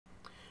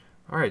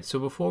Alright, so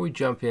before we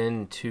jump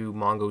into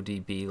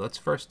MongoDB, let's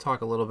first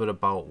talk a little bit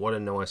about what a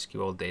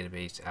NoSQL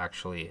database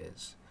actually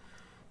is.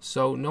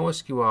 So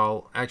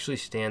NoSQL actually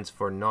stands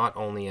for Not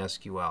Only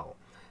SQL.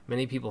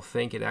 Many people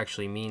think it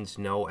actually means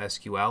no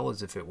SQL,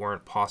 as if it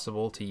weren't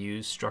possible to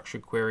use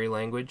structured query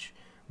language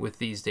with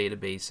these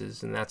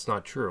databases, and that's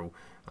not true.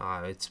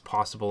 It's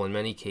possible in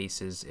many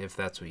cases if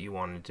that's what you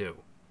want to do.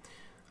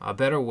 A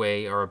better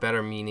way or a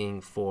better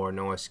meaning for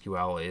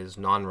NoSQL is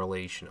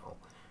non-relational.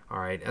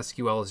 Alright,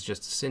 SQL is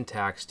just a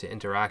syntax to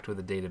interact with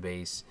a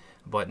database,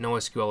 but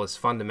NoSQL is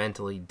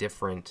fundamentally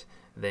different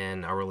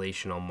than a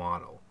relational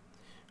model.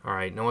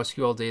 Alright,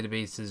 NoSQL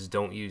databases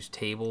don't use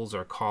tables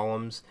or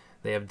columns.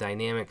 They have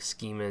dynamic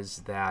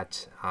schemas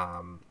that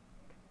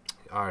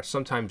are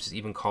sometimes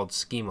even called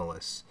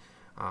schemaless.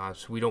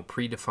 So we don't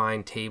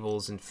predefine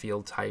tables and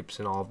field types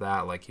and all of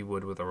that like you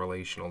would with a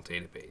relational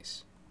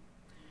database.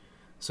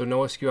 So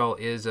NoSQL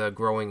is a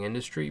growing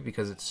industry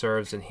because it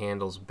serves and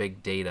handles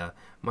big data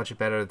much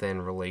better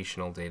than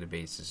relational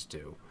databases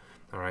do.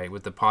 Alright,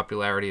 with the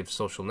popularity of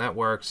social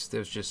networks,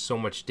 there's just so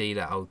much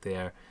data out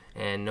there,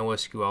 and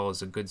NoSQL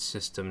is a good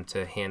system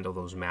to handle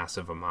those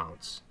massive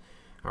amounts.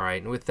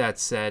 Alright, and with that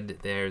said,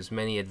 there's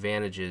many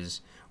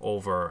advantages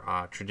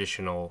over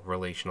traditional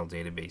relational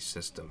database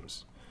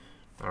systems.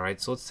 Alright,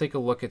 so let's take a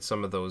look at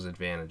some of those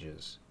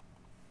advantages.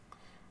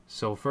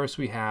 So first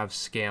we have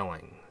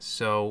scaling.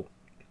 So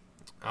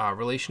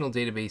relational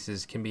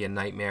databases can be a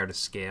nightmare to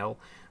scale.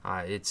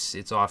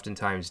 It's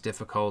oftentimes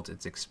difficult,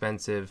 it's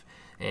expensive,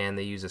 and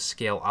they use a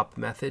scale-up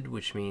method,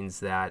 which means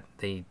that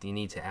you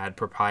need to add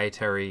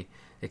proprietary,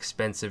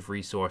 expensive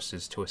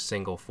resources to a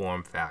single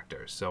form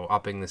factor. So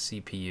upping the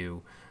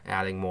CPU,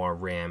 adding more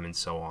RAM, and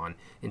so on,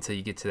 until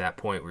you get to that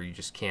point where you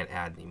just can't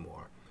add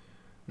anymore.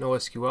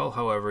 NoSQL,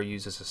 however,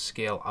 uses a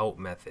scale-out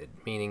method,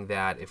 meaning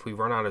that if we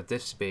run out of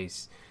disk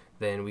space,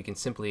 then we can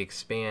simply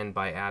expand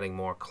by adding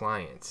more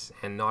clients,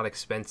 and not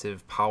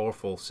expensive,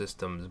 powerful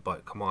systems,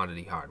 but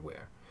commodity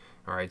hardware.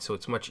 Alright, so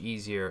it's much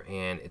easier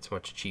and it's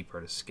much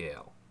cheaper to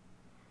scale.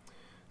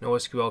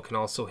 NoSQL can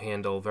also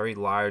handle very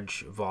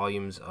large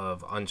volumes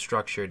of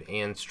unstructured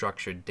and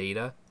structured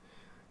data.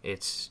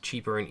 It's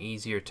cheaper and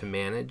easier to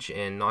manage,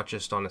 and not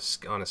just on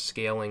a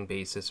scaling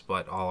basis,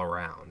 but all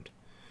around.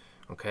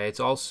 Okay, it's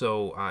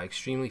also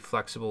extremely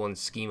flexible and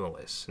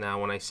schemaless. Now,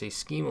 when I say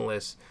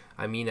schemaless,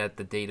 I mean at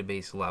the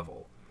database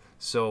level.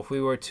 So if we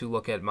were to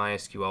look at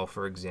MySQL,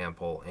 for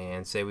example,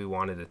 and say we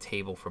wanted a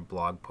table for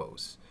blog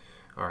posts,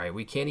 all right,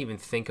 we can't even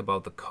think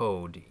about the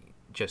code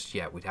just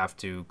yet. We'd have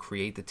to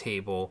create the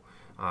table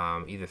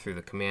either through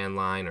the command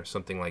line or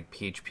something like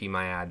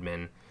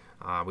phpMyAdmin.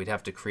 We'd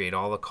have to create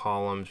all the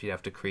columns. We'd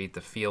have to create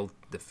the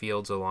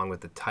fields along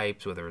with the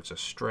types, whether it's a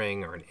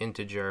string or an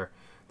integer.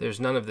 There's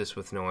none of this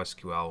with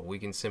NoSQL. We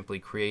can simply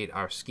create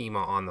our schema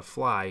on the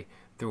fly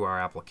through our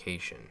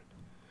application.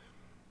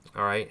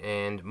 Alright,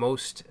 and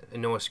most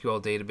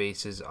NoSQL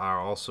databases are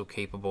also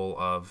capable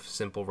of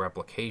simple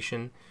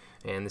replication,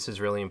 and this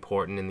is really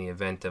important in the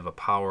event of a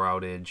power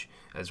outage,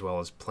 as well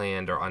as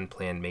planned or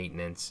unplanned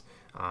maintenance.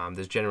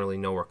 There's generally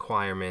no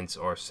requirements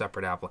or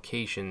separate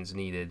applications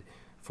needed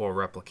for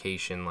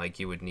replication like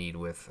you would need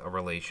with a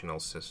relational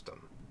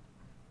system.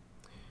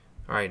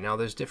 Alright, now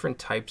there's different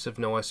types of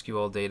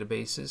NoSQL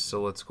databases,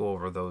 so let's go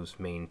over those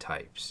main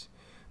types.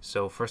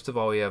 So first of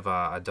all, we have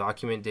a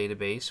document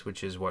database,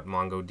 which is what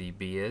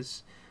MongoDB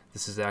is.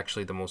 This is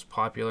actually the most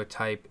popular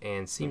type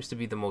and seems to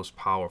be the most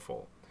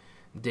powerful.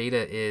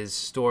 Data is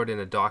stored in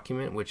a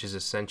document, which is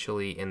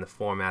essentially in the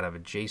format of a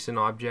JSON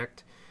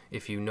object.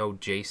 If you know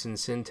JSON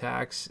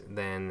syntax,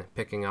 then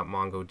picking up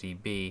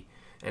MongoDB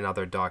and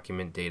other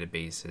document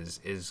databases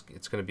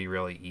it's going to be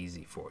really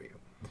easy for you.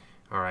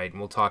 Alright, and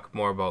we'll talk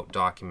more about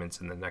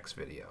documents in the next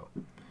video.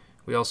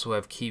 We also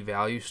have key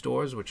value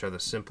stores, which are the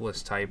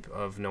simplest type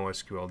of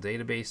NoSQL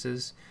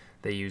databases.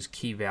 They use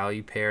key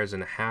value pairs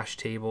in a hash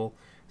table,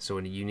 so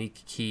a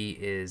unique key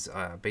is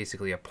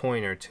basically a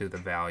pointer to the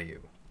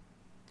value.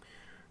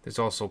 There's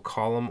also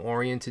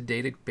column-oriented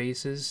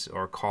databases,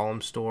 or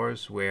column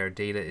stores, where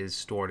data is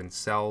stored in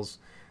cells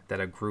that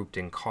are grouped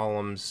in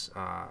columns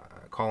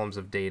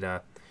of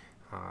data,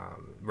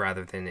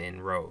 rather than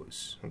in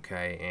rows.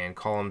 Okay, and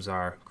columns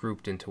are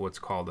grouped into what's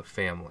called a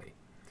family.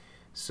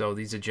 So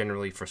these are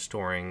generally for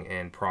storing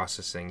and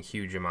processing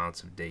huge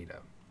amounts of data.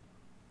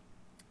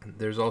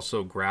 There's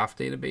also graph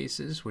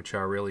databases, which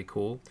are really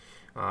cool.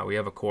 We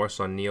have a course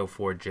on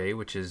Neo4j,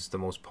 which is the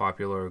most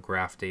popular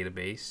graph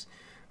database.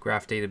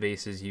 Graph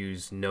databases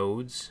use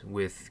nodes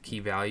with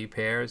key value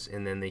pairs,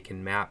 and then they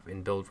can map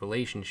and build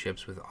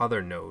relationships with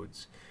other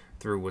nodes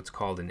through what's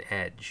called an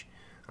edge.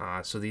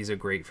 So these are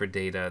great for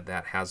data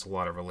that has a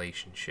lot of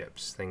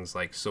relationships, things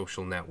like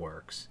social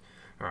networks,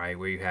 alright,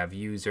 where you have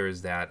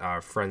users that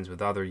are friends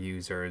with other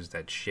users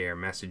that share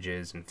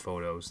messages and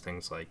photos,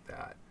 things like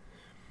that.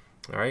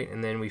 Alright,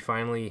 and then we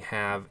finally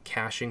have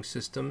caching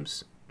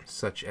systems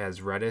such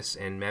as Redis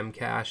and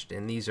Memcached,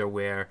 and these are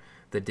where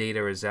the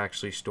data is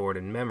actually stored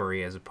in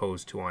memory as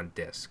opposed to on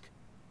disk.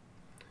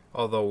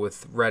 Although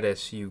with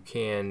Redis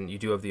you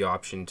do have the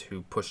option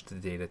to push the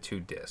data to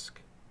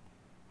disk.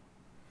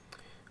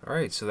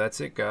 Alright, so that's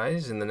it,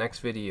 guys. In the next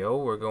video,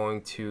 we're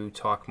going to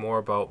talk more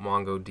about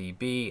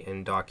MongoDB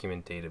and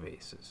document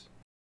databases.